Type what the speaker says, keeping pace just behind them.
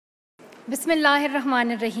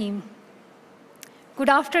Bismillahirrahmanirrahim. Good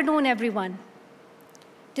afternoon, everyone.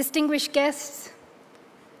 Distinguished guests,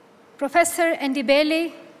 Professor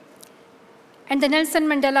Ndibele, and the Nelson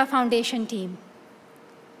Mandela Foundation team.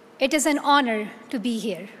 It is an honor to be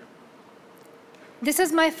here. This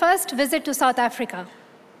is my first visit to South Africa,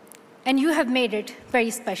 and you have made it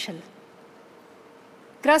very special.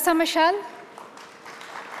 Grâce Machel.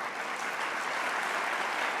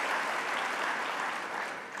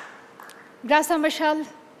 Grâce Machel,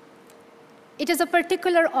 it is a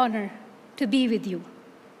particular honor to be with you.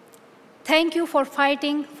 Thank you for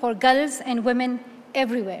fighting for girls and women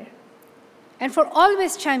everywhere, and for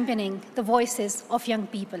always championing the voices of young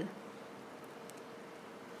people.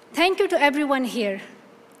 Thank you to everyone here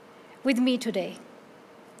with me today,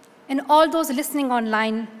 and all those listening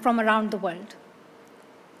online from around the world.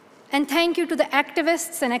 And thank you to the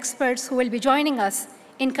activists and experts who will be joining us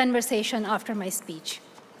in conversation after my speech.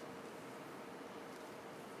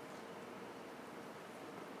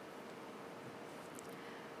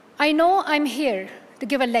 I know I'm here to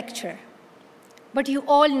give a lecture, but you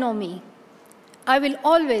all know me. I will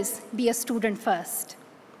always be a student first.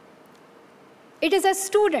 It is as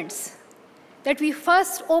students that we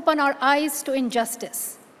first open our eyes to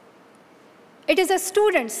injustice. It is as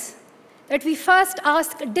students that we first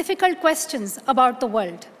ask difficult questions about the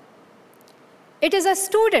world. It is as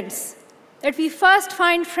students that we first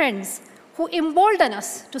find friends who embolden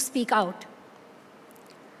us to speak out.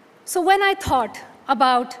 So when I thought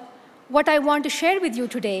about what I want to share with you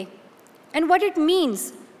today and what it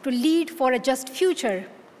means to lead for a just future,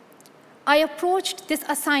 I approached this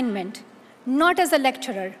assignment not as a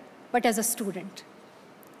lecturer, but as a student.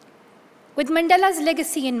 With Mandela's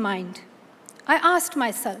legacy in mind, I asked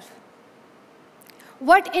myself,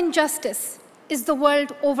 what injustice is the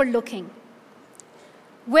world overlooking?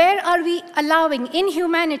 Where are we allowing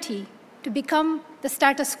inhumanity to become the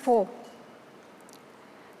status quo?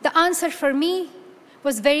 The answer for me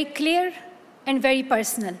was very clear and very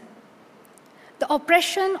personal: the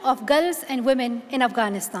oppression of girls and women in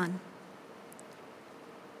Afghanistan.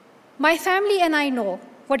 My family and I know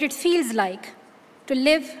what it feels like to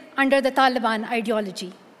live under the Taliban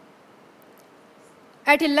ideology.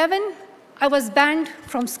 At 11, I was banned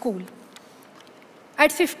from school.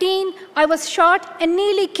 At 15, I was shot and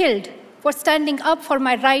nearly killed for standing up for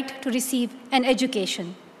my right to receive an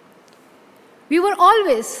education. We were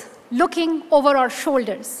always looking over our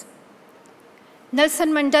shoulders.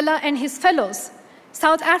 Nelson Mandela and his fellows,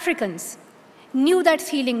 South Africans, knew that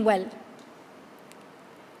feeling well.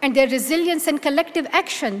 And their resilience and collective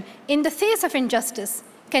action in the face of injustice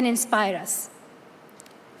can inspire us.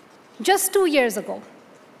 Just 2 years ago,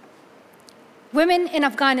 women in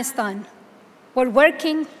Afghanistan were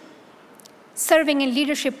working, serving in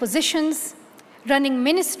leadership positions, running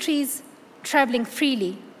ministries, traveling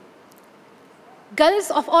freely.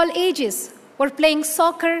 Girls of all ages were playing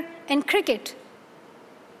soccer and cricket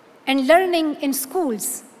and learning in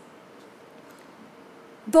schools.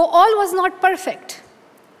 Though all was not perfect,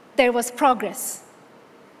 there was progress.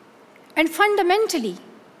 And fundamentally,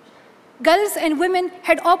 girls and women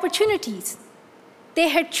had opportunities. They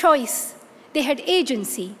had choice. They had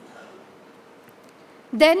agency.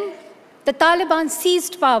 Then the Taliban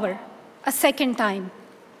seized power a second time.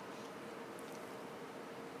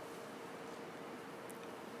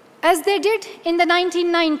 As they did in the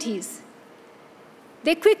 1990s,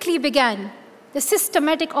 they quickly began the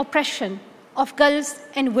systematic oppression of girls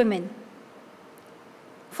and women.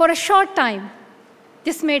 For a short time,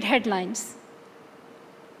 this made headlines.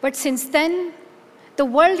 But since then, the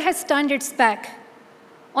world has turned its back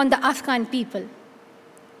on the Afghan people.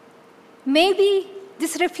 Maybe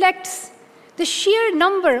this reflects the sheer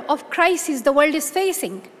number of crises the world is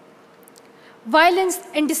facing: violence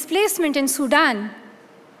and displacement in Sudan,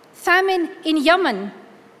 famine in Yemen,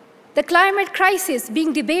 the climate crisis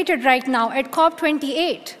being debated right now at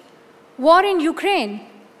COP28, war in Ukraine,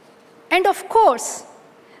 and of course,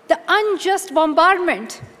 the unjust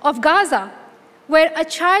bombardment of Gaza, where a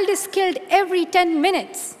child is killed every 10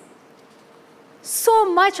 minutes.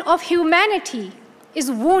 So much of humanity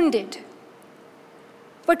is wounded.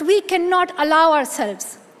 But we cannot allow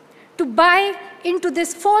ourselves to buy into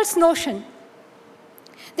this false notion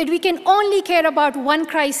that we can only care about one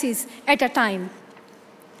crisis at a time.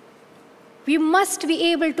 We must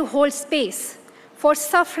be able to hold space for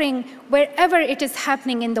suffering wherever it is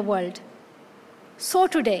happening in the world. So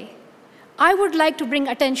today, I would like to bring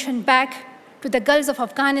attention back to the girls of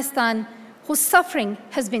Afghanistan whose suffering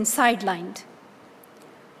has been sidelined.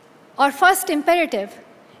 Our first imperative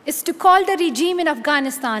is to call the regime in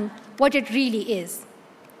Afghanistan what it really is.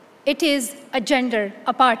 It is a gender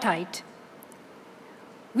apartheid.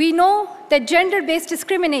 We know that gender-based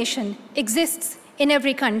discrimination exists in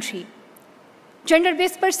every country.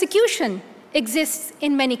 Gender-based persecution exists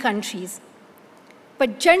in many countries.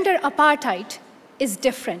 But gender apartheid is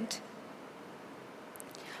different.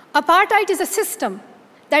 Apartheid is a system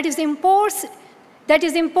that is imposed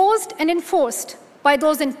and enforced by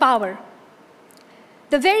those in power.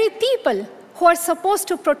 The very people who are supposed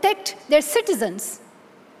to protect their citizens.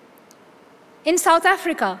 In South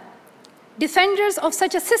Africa, defenders of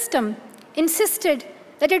such a system insisted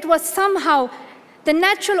that it was somehow the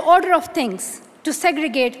natural order of things to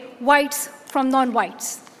segregate whites from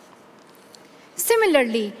non-whites.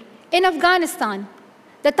 Similarly, in Afghanistan,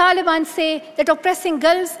 the Taliban say that oppressing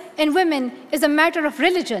girls and women is a matter of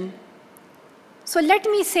religion. So let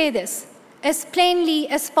me say this as plainly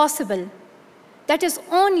as possible. That is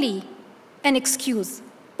only an excuse,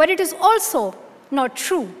 but it is also not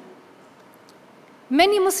true.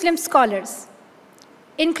 Many Muslim scholars,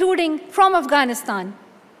 including from Afghanistan,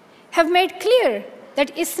 have made clear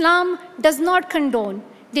that Islam does not condone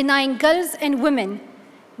denying girls and women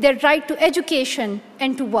their right to education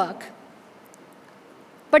and to work.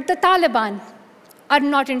 But the Taliban are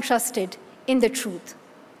not interested in the truth.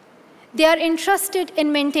 They are interested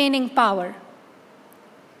in maintaining power.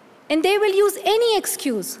 And they will use any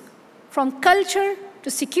excuse, from culture to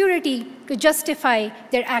security, to justify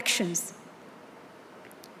their actions.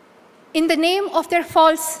 In the name of their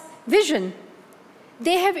false vision,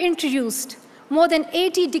 they have introduced more than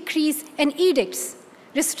 80 decrees and edicts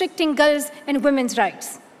restricting girls' and women's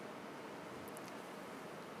rights.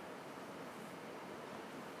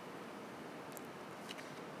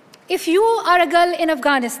 If you are a girl in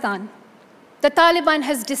Afghanistan, the Taliban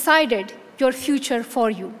has decided your future for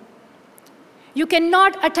you. You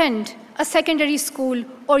cannot attend a secondary school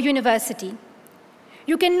or university.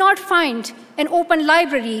 You cannot find an open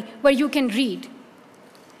library where you can read.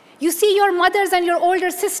 You see your mothers and your older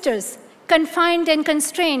sisters confined and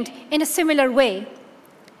constrained in a similar way.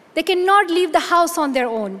 They cannot leave the house on their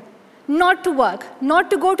own, not to work, not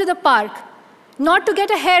to go to the park, not to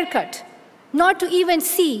get a haircut, not to even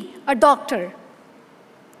see a doctor.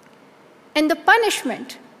 And the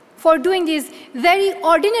punishment for doing these very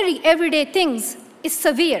ordinary everyday things is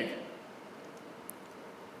severe.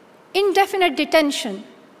 Indefinite detention,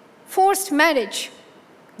 forced marriage,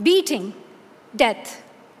 beating, death.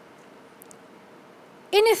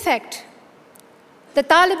 In effect, the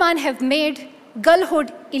Taliban have made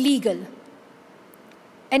girlhood illegal,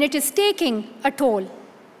 and it is taking a toll.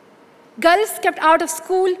 Girls kept out of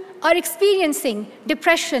school are experiencing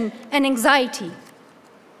depression and anxiety.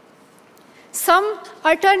 Some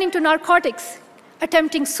are turning to narcotics,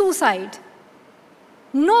 attempting suicide.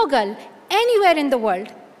 No girl anywhere in the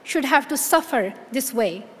world should have to suffer this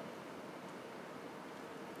way.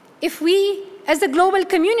 If we, as a global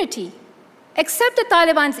community, accept the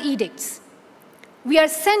Taliban's edicts, we are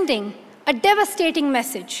sending a devastating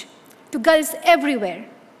message to girls everywhere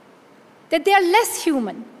that they are less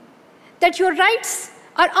human, that your rights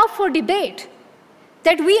are up for debate,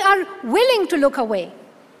 that we are willing to look away.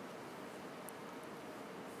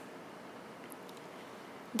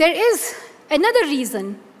 There is another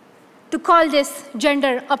reason to call this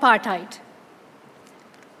gender apartheid.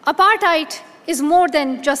 Apartheid is more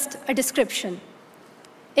than just a description.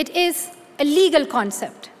 It is a legal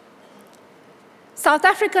concept. South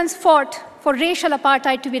Africans fought for racial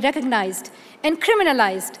apartheid to be recognized and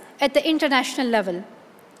criminalized at the international level.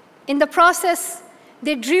 In the process,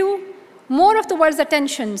 they drew more of the world's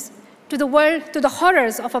attentions to the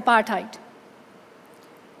horrors of apartheid.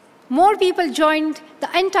 More people joined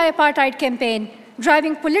the anti-apartheid campaign,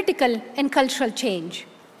 driving political and cultural change.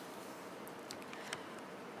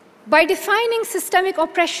 By defining systemic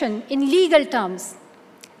oppression in legal terms,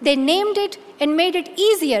 they named it and made it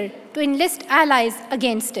easier to enlist allies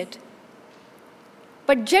against it.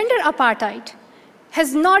 But gender apartheid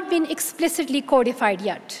has not been explicitly codified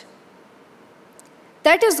yet.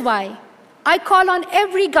 That is why I call on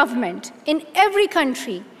every government in every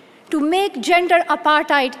country to make gender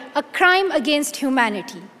apartheid a crime against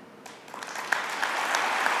humanity.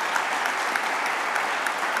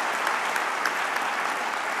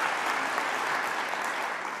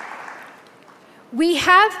 We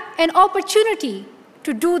have an opportunity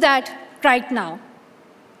to do that right now.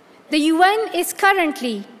 The UN is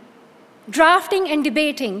currently drafting and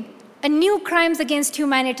debating a new Crimes Against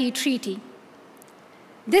Humanity treaty.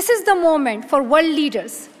 This is the moment for world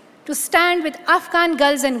leaders to stand with Afghan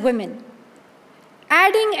girls and women.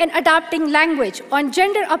 Adding and adapting language on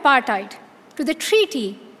gender apartheid to the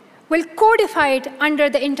treaty will codify it under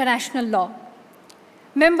the international law.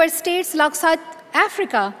 Member states like South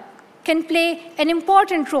Africa can play an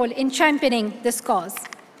important role in championing this cause.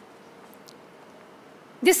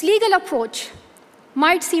 This legal approach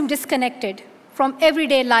might seem disconnected from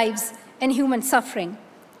everyday lives and human suffering,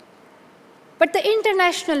 but the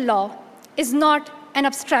international law is not an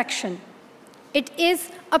abstraction. It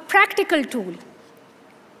is a practical tool.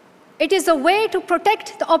 It is a way to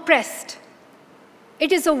protect the oppressed.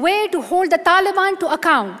 It is a way to hold the Taliban to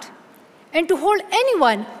account and to hold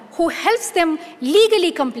anyone who helps them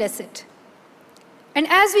legally complicit. And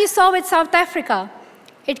as we saw with South Africa,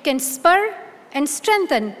 it can spur and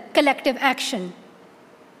strengthen collective action.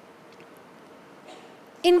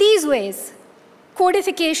 In these ways,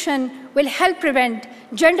 codification will help prevent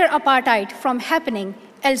gender apartheid from happening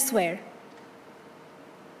elsewhere.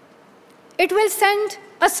 It will send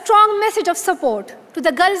a strong message of support to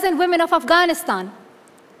the girls and women of Afghanistan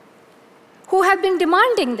who have been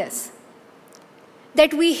demanding this,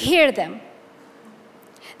 that we hear them,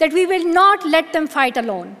 that we will not let them fight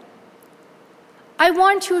alone. I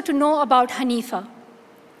want you to know about Hanifa,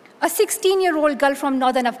 a 16-year-old girl from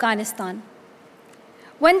northern Afghanistan.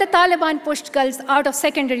 When the Taliban pushed girls out of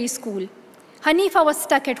secondary school, Hanifa was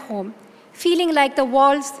stuck at home, feeling like the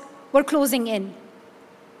walls were closing in.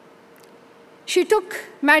 She took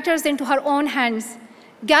matters into her own hands,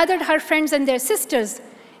 gathered her friends and their sisters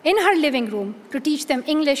in her living room to teach them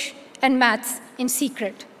English and maths in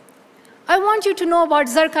secret. I want you to know about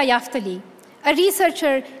Zarqa Yaftali, a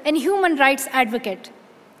researcher and human rights advocate.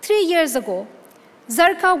 3 years ago,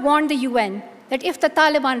 Zarqa warned the UN that if the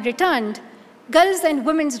Taliban returned, girls' and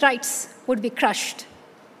women's rights would be crushed.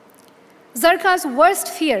 Zarqa's worst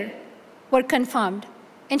fear were confirmed,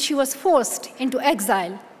 and she was forced into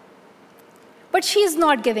exile. But she is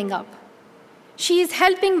not giving up. She is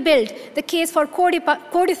helping build the case for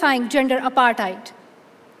codifying gender apartheid.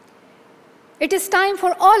 It is time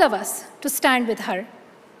for all of us to stand with her.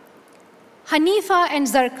 Hanifa and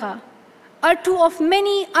Zarqa are two of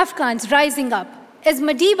many Afghans rising up, as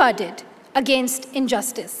Madiba did, against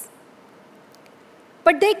injustice.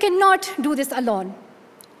 But they cannot do this alone,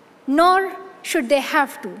 nor should they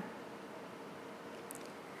have to.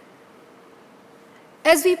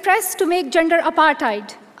 As we press to make gender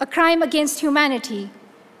apartheid a crime against humanity,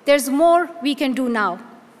 there's more we can do now.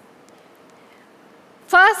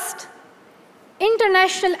 First,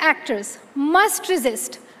 international actors must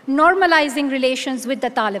resist normalizing relations with the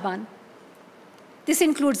Taliban. This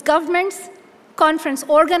includes governments, conference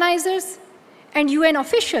organizers, and UN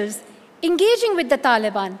officials engaging with the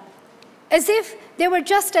Taliban as if they were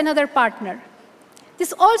just another partner.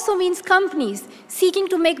 This also means companies seeking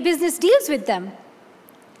to make business deals with them.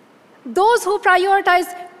 Those who prioritize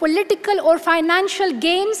political or financial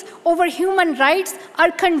gains over human rights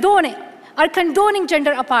are condoning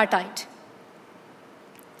gender apartheid.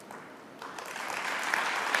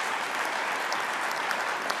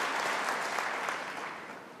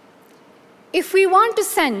 If we want to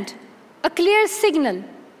send a clear signal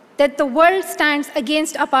that the world stands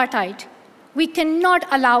against apartheid, we cannot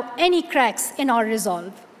allow any cracks in our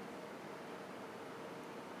resolve.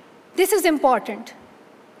 This is important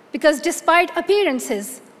because despite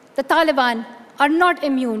appearances, the Taliban are not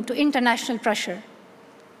immune to international pressure.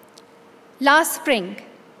 Last spring,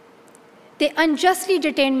 they unjustly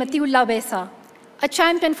detained Matiullah Besa, a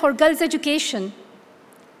champion for girls' education.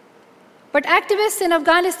 But activists in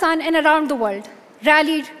Afghanistan and around the world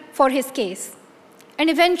rallied for his case, and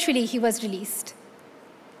eventually he was released.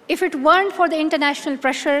 If it weren't for the international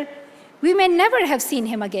pressure, we may never have seen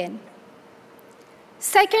him again.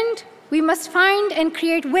 Second, we must find and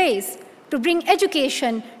create ways to bring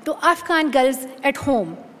education to Afghan girls at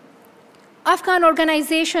home. Afghan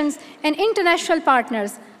organizations and international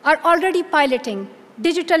partners are already piloting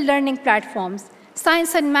digital learning platforms,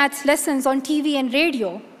 science and maths lessons on TV and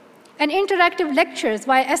radio, and interactive lectures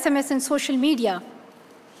via SMS and social media.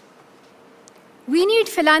 We need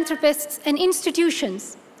philanthropists and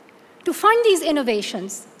institutions to fund these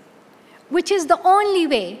innovations, which is the only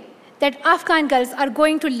way that Afghan girls are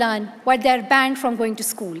going to learn while they are banned from going to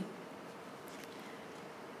school.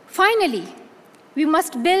 Finally, we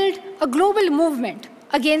must build a global movement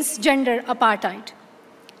against gender apartheid.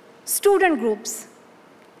 Student groups,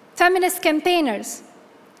 feminist campaigners,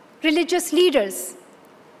 religious leaders,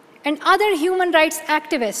 and other human rights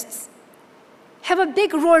activists have a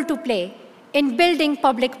big role to play in building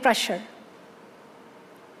public pressure.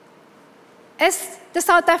 As the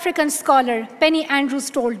South African scholar Penny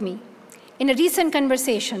Andrews told me in a recent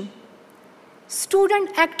conversation,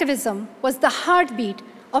 student activism was the heartbeat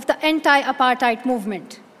of the anti-apartheid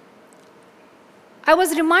movement. I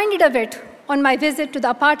was reminded of it on my visit to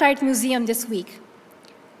the Apartheid Museum this week,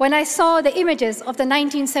 when I saw the images of the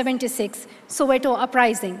 1976 Soweto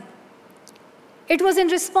uprising. It was in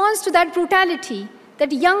response to that brutality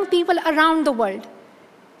that young people around the world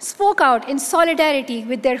spoke out in solidarity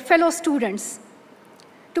with their fellow students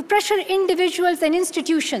to pressure individuals and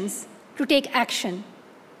institutions to take action.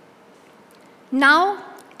 Now,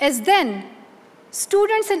 as then,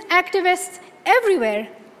 students and activists everywhere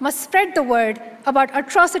must spread the word about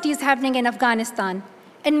atrocities happening in Afghanistan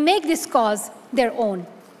and make this cause their own.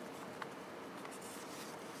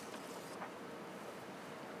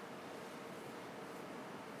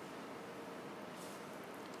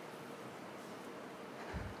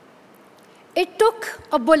 It took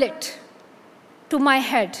a bullet to my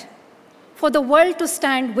head for the world to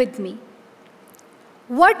stand with me.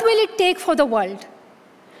 What will it take for the world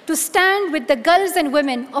to stand with the girls and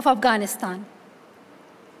women of Afghanistan?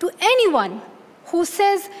 To anyone who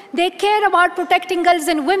says they care about protecting girls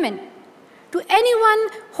and women, to anyone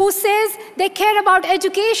who says they care about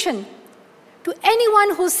education, to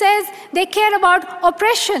anyone who says they care about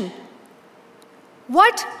oppression,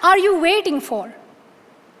 what are you waiting for?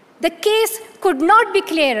 The case could not be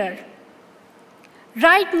clearer.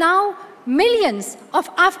 Right now, millions of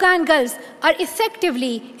Afghan girls are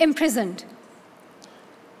effectively imprisoned.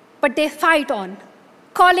 But they fight on,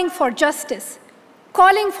 calling for justice,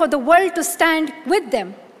 calling for the world to stand with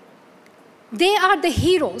them. They are the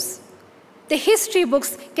heroes the history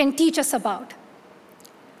books can teach us about.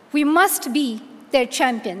 We must be their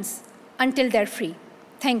champions until they're free.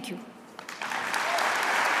 Thank you.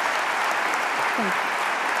 Thank you.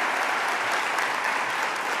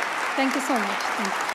 Thank you so much. Thank you.